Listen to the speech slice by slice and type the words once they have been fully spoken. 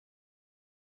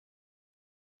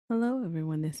Hello,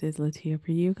 everyone. This is Latia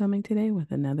for you coming today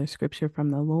with another scripture from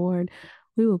the Lord.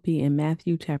 We will be in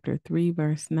Matthew chapter 3,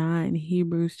 verse 9,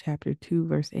 Hebrews chapter 2,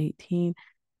 verse 18,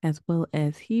 as well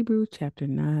as Hebrews chapter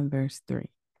 9, verse 3.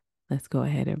 Let's go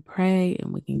ahead and pray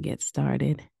and we can get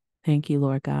started. Thank you,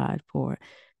 Lord God, for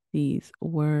these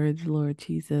words, Lord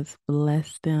Jesus.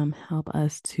 Bless them. Help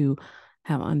us to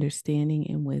have understanding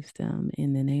and wisdom.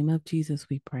 In the name of Jesus,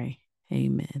 we pray.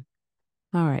 Amen.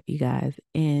 All right, you guys,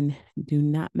 and do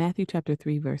not, Matthew chapter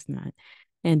 3, verse 9,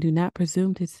 and do not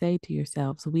presume to say to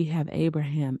yourselves, we have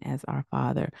Abraham as our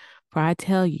father. For I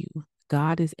tell you,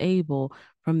 God is able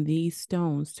from these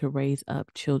stones to raise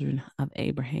up children of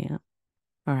Abraham.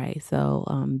 All right, so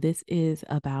this is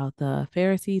about the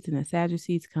Pharisees and the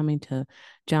Sadducees coming to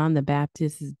John the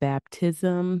Baptist's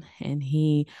baptism, and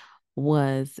he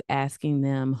was asking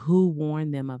them who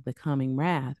warned them of the coming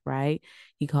wrath, right?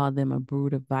 He called them a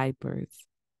brood of vipers.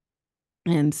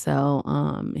 And so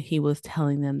he was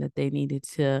telling them that they needed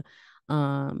to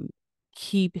um,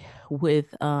 keep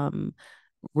with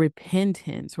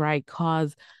repentance, right?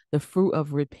 Cause the fruit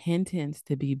of repentance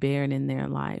to be born in their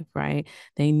life, right?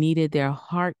 They needed their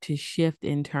heart to shift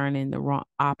and turn in the wrong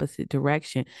opposite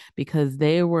direction because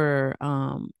they were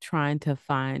trying to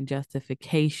find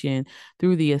justification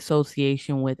through the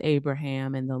association with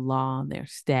Abraham and the law, their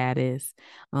status,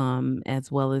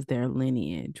 as well as their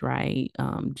lineage, right?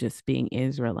 Just being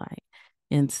Israelite.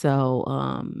 And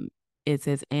so it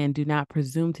says, and do not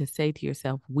presume to say to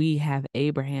yourself, we have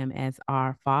Abraham as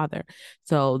our father.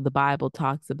 So the Bible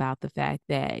talks about the fact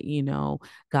that,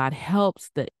 God helps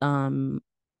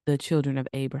the children of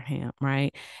Abraham,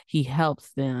 right? He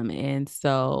helps them. And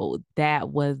so that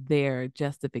was their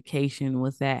justification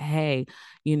was that, hey,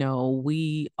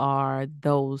 we are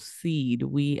those seed,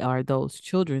 we are those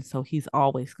children. So he's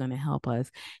always going to help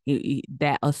us.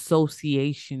 That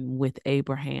association with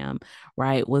Abraham,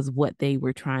 right, was what they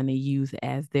were trying to use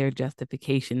as their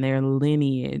justification. Their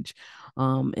lineage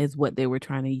is what they were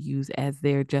trying to use as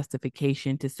their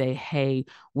justification to say, hey,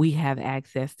 we have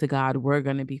access to God. We're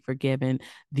going to be forgiven.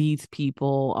 These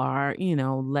people are,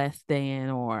 less than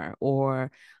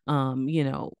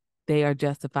they are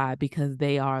justified because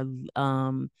they are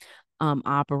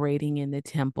operating in the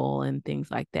temple and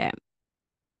things like that.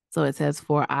 So it says,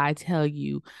 for I tell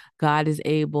you, God is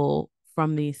able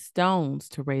from these stones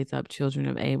to raise up children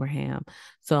of Abraham.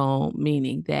 So,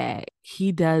 meaning that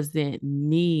he doesn't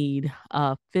need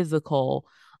a physical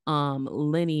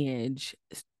lineage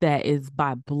that is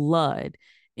by blood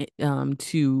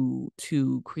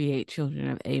to create children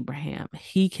of Abraham.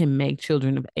 He can make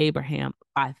children of Abraham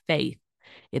by faith.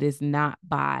 It is not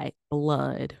by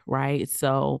blood, right?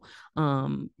 So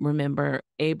remember,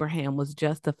 Abraham was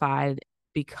justified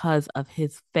because of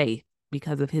his faith,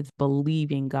 because of his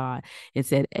believing God. It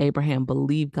said Abraham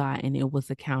believed God and it was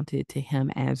accounted to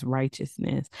him as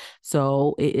righteousness.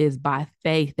 So it is by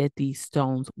faith that these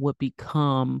stones would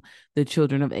become the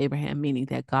children of Abraham, meaning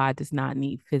that God does not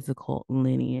need physical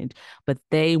lineage, but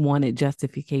they wanted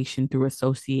justification through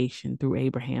association, through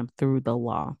Abraham, through the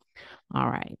law. All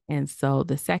right. And so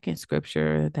the second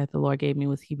scripture that the Lord gave me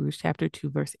was Hebrews chapter 2,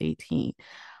 verse 18.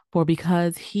 For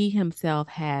because he himself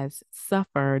has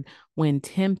suffered when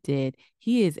tempted,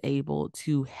 he is able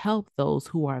to help those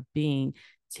who are being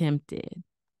tempted.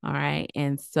 All right.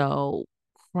 And so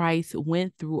Christ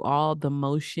went through all the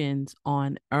motions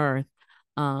on earth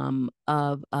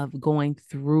of going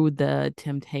through the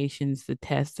temptations, the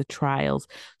tests, the trials,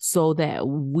 so that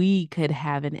we could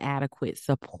have an adequate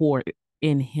support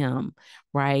in him,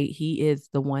 right? He is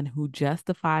the one who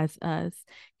justifies us.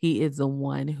 He is the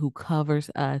one who covers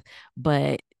us,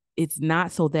 but it's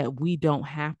not so that we don't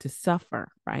have to suffer,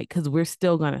 right? Because we're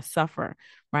still going to suffer,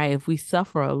 right? If we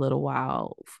suffer a little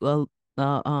while, for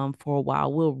a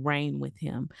while, we'll reign with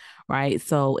him, right?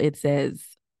 So it says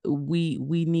we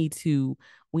need to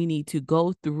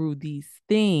go through these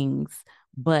things,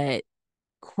 but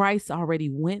Christ already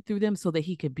went through them so that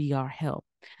he could be our help,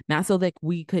 not so that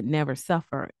we could never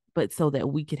suffer, but so that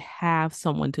we could have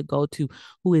someone to go to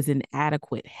who is an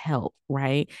adequate help,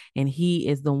 right? And he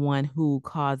is the one who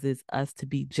causes us to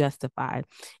be justified.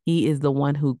 He is the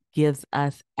one who gives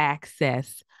us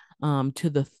access to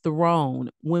the throne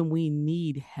when we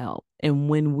need help. and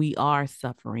when we are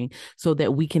suffering, so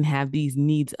that we can have these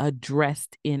needs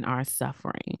addressed in our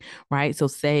suffering, right? So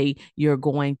say you're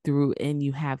going through and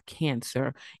you have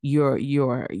cancer, you're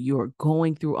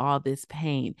going through all this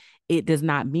pain. It does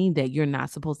not mean that you're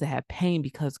not supposed to have pain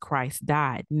because Christ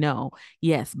died. No.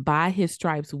 Yes, by his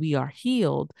stripes we are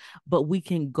healed, but we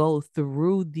can go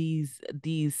through these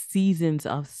seasons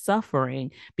of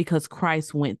suffering because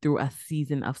Christ went through a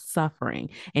season of suffering,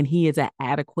 and he is an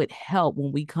adequate help.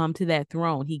 When we come to that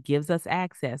throne, he gives us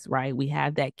access, right? We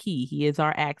have that key. He is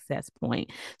our access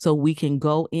point. So we can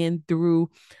go in through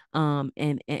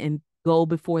and go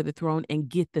before the throne and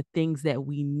get the things that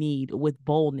we need with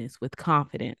boldness, with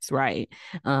confidence, right?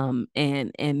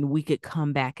 And we could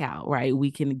come back out, right?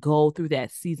 We can go through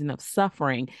that season of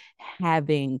suffering,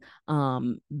 having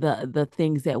the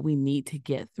things that we need to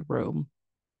get through.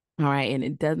 All right. And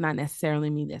it does not necessarily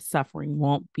mean that suffering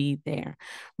won't be there,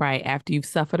 right? After you've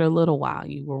suffered a little while,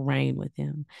 you will reign with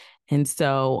him. And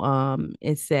so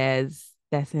it says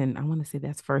that's in, I want to say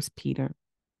that's First Peter.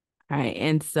 All right.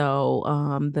 And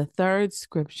so the third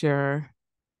scripture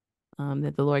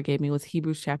that the Lord gave me was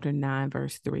Hebrews chapter 9,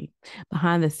 verse 3.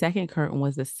 Behind the second curtain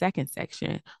was the second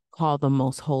section called the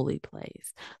most holy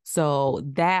place. So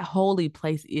that holy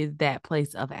place is that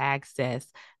place of access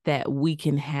that we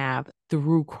can have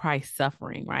through Christ's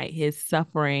suffering, right? His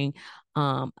suffering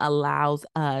allows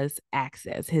us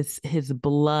access. His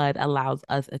blood allows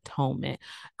us atonement.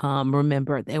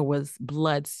 Remember, there was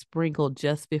blood sprinkled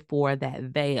just before that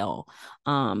veil,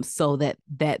 so that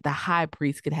the high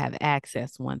priest could have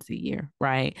access once a year,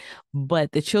 right?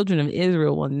 But the children of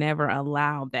Israel will never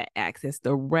allow that access.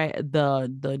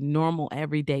 The normal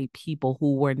everyday people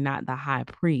who were not the high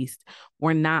priest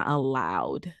were not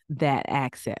allowed that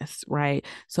access, right?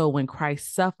 So when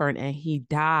Christ suffered and he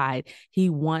died, he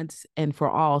once and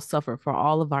for all suffered for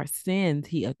all of our sins.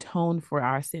 He atoned for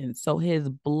our sins. So his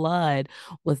blood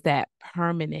was that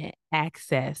permanent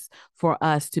access for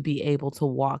us to be able to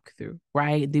walk through,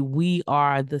 right? We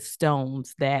are the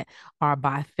stones that are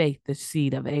by faith the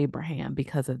seed of Abraham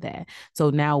because of that.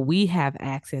 So now we have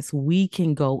access. We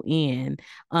can go in,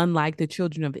 unlike the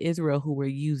children of Israel who were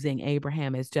using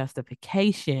Abraham as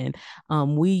justification.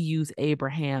 We use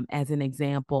Abraham as an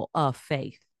example of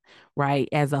faith, right?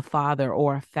 As a father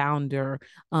or a founder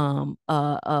of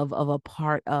a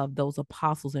part of those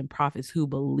apostles and prophets who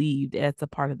believed. That's a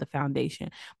part of the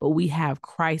foundation. But we have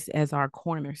Christ as our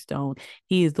cornerstone.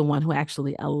 He is the one who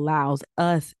actually allows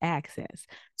us access.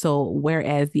 So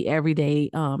whereas the everyday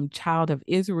child of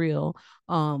Israel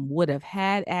would have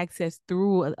had access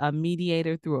through a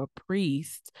mediator, through a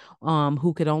priest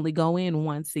who could only go in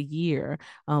once a year,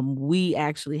 we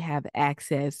actually have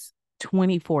access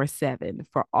 24/7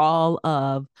 for all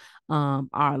of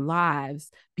our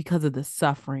lives because of the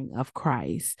suffering of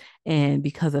Christ and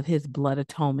because of his blood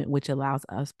atonement, which allows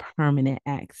us permanent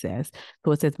access.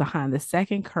 So it says behind the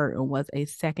second curtain was a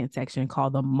second section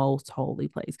called the most holy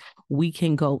place. We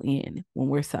can go in when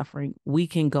we're suffering. We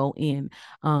can go in.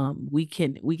 We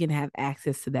can have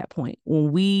access to that point.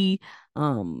 When we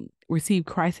receive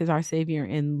Christ as our Savior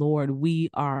and Lord, we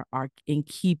are in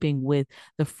keeping with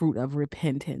the fruit of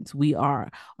repentance. We are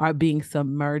being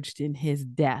submerged in his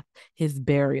death, his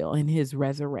burial, and his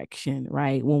resurrection,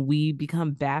 right? When we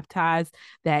become baptized,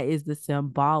 that is the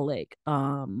symbolic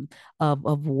of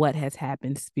what has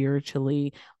happened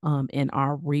spiritually in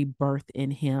our rebirth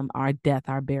in him, our death,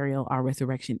 our burial, our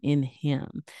resurrection in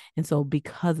him. And so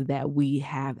because of that, we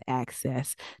have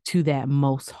access to that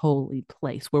most holy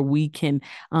place where we can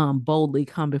boldly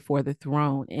come before the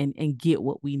throne and get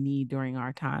what we need during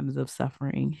our times of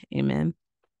suffering. Amen.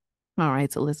 All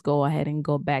right, so let's go ahead and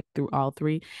go back through all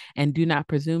three. And do not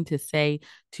presume to say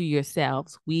to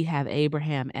yourselves, we have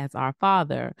Abraham as our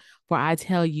father. For I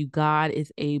tell you, God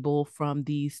is able from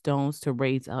these stones to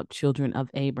raise up children of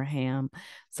Abraham.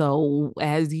 So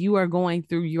as you are going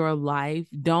through your life,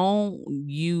 don't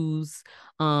use,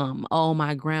 oh,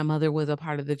 my grandmother was a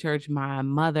part of the church, my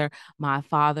mother, my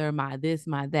father, my this,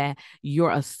 my that,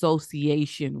 your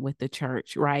association with the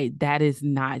church, right? That is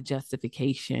not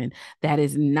justification. That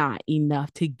is not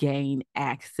enough to gain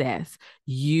access.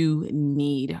 You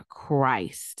need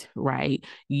Christ, right?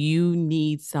 You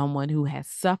need someone who has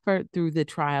suffered through the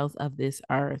trials of this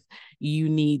earth. You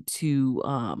need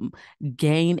to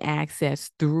gain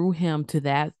access through him to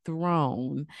that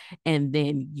throne, and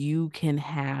then you can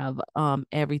have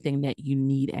everything that you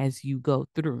need as you go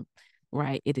through.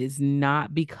 Right. It is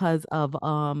not because of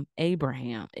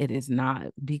Abraham. It is not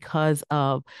because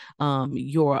of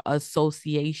your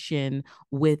association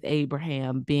with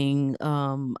Abraham being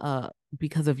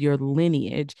because of your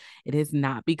lineage. It is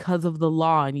not because of the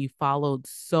law and you followed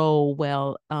so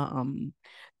well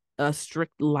a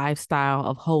strict lifestyle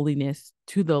of holiness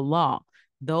to the law.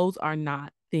 Those are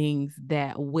not things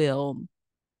that will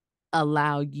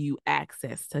allow you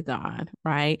access to God,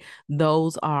 right?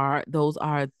 Those are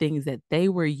things that they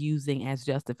were using as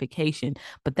justification,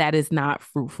 but that is not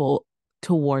fruitful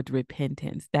toward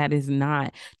repentance. That is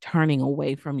not turning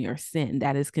away from your sin.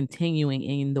 That is continuing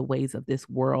in the ways of this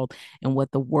world and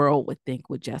what the world would think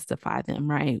would justify them,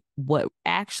 right? What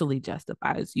actually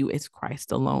justifies you is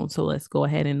Christ alone. So let's go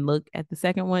ahead and look at the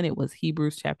second one. It was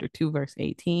Hebrews chapter 2, verse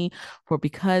 18. For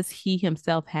because he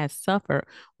himself has suffered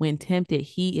when tempted,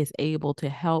 he is able to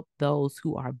help those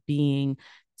who are being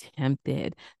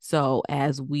tempted. So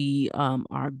as we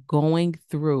are going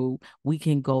through, we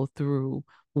can go through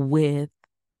with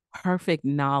perfect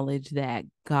knowledge that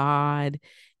God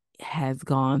has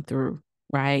gone through,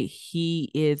 right?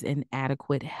 He is an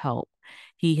adequate help.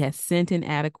 He has sent an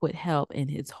adequate help in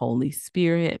his Holy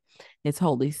Spirit. His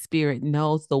Holy Spirit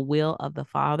knows the will of the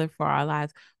Father for our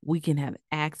lives. We can have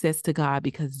access to God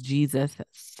because Jesus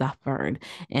suffered.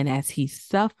 And as he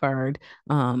suffered,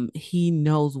 he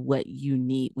knows what you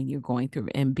need when you're going through.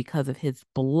 And because of his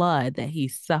blood that he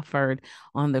suffered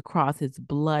on the cross, his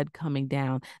blood coming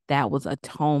down, that was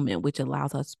atonement, which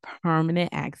allows us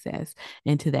permanent access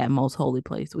into that most holy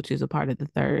place, which is a part of the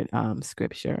third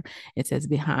scripture. It says,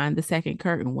 behind the second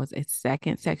curtain was a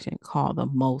second section called the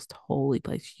most holy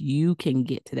place. You can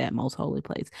get to that most holy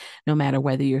place no matter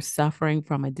whether you're suffering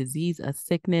from a disease, a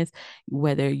sickness,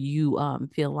 whether you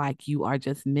feel like you are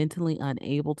just mentally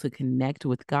unable to connect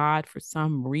with God for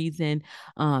some reason.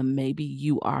 Maybe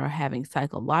you are having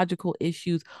psychological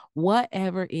issues,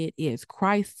 whatever it is.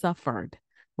 Christ suffered,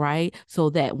 right? So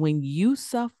that when you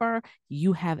suffer,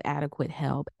 you have adequate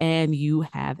help and you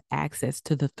have access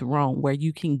to the throne where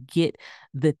you can get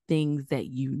the things that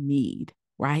you need,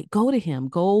 right? Go to him.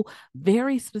 Go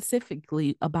very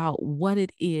specifically about what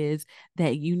it is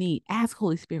that you need. Ask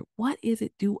Holy Spirit, what is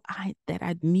it that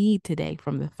I need today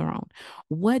from the throne?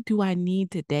 What do I need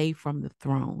today from the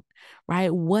throne?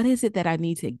 Right? What is it that I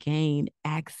need to gain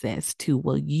access to?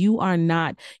 Well, you are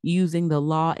not using the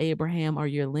law, Abraham, or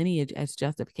your lineage as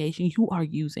justification. You are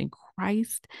using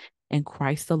Christ and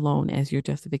Christ alone as your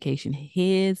justification.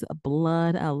 His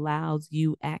blood allows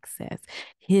you access.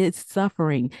 His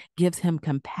suffering gives him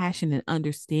compassion and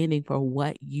understanding for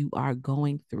what you are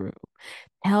going through.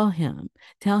 Tell him.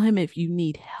 Tell him if you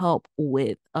need help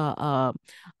with a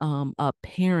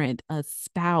parent, a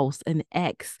spouse, an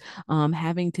ex,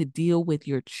 having to deal with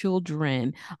your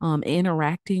children,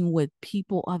 interacting with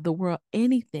people of the world,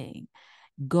 anything.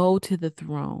 Go to the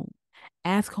throne.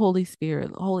 Ask Holy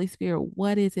Spirit,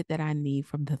 what is it that I need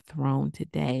from the throne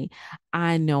today?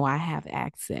 I know I have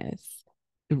access.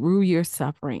 Through your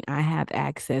suffering, I have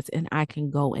access and I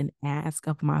can go and ask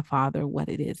of my Father what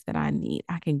it is that I need.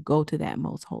 I can go to that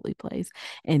most holy place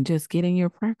and just get in your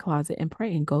prayer closet and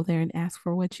pray and go there and ask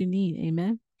for what you need.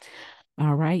 Amen.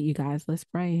 All right, you guys, let's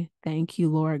pray. Thank you,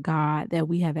 Lord God, that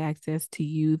we have access to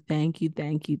you. Thank you,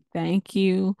 thank you, thank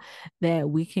you that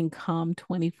we can come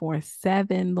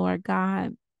 24/7, Lord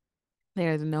God.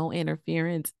 There's no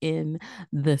interference in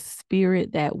the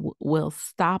spirit that will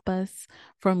stop us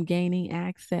from gaining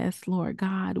access, Lord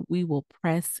God. We will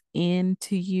press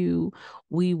into you.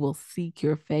 We will seek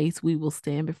your face. We will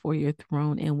stand before your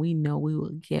throne, and we know we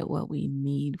will get what we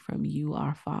need from you,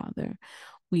 our Father.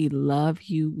 We love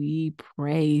you. We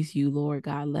praise you, Lord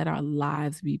God. Let our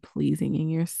lives be pleasing in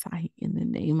your sight. In the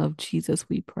name of Jesus,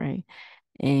 we pray.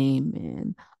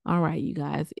 Amen. All right, you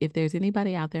guys, if there's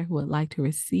anybody out there who would like to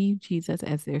receive Jesus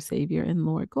as their Savior and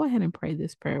Lord, go ahead and pray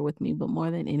this prayer with me. But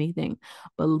more than anything,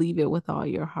 believe it with all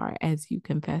your heart as you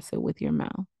confess it with your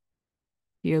mouth.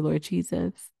 Dear Lord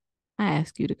Jesus, I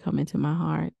ask you to come into my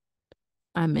heart.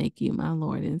 I make you my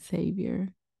Lord and Savior.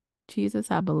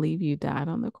 Jesus, I believe you died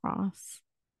on the cross,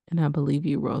 and I believe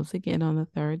you rose again on the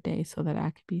third day so that I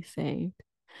could be saved.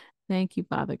 Thank you,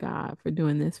 Father God, for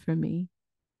doing this for me.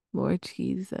 Lord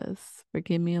Jesus,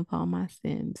 forgive me of all my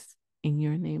sins. In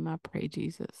your name I pray,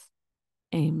 Jesus.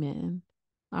 Amen.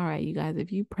 All right, you guys,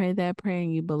 if you pray that prayer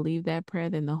and you believe that prayer,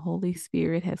 then the Holy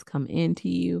Spirit has come into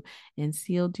you and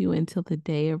sealed you until the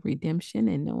day of redemption,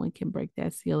 and no one can break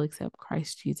that seal except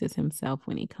Christ Jesus himself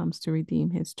when he comes to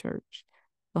redeem his church.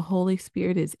 The Holy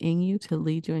Spirit is in you to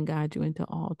lead you and guide you into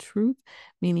all truth,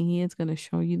 meaning he is going to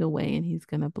show you the way and he's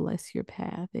going to bless your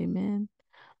path. Amen.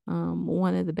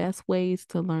 One of the best ways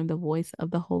to learn the voice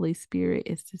of the Holy Spirit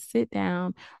is to sit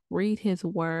down, read his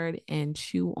word, and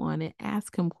chew on it.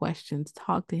 Ask him questions,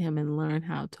 talk to him, and learn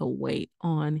how to wait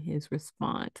on his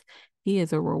response. He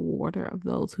is a rewarder of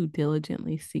those who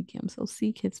diligently seek him. So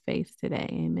seek his face today.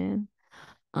 Amen.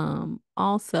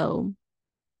 Also,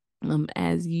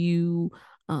 as you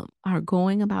are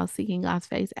going about seeking God's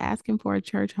face, ask him for a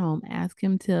church home. Ask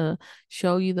him to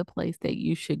show you the place that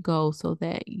you should go so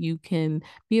that you can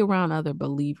be around other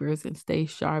believers and stay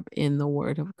sharp in the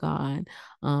word of God.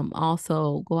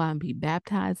 Also, go out and be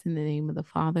baptized in the name of the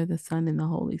Father, the Son, and the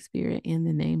Holy Spirit in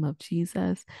the name of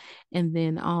Jesus. And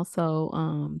then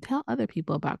also tell other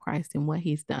people about Christ and what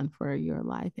he's done for your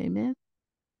life. Amen.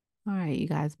 All right, you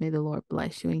guys, may the Lord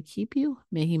bless you and keep you.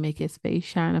 May he make his face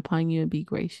shine upon you and be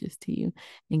gracious to you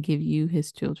and give you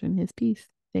his children his peace.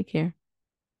 Take care.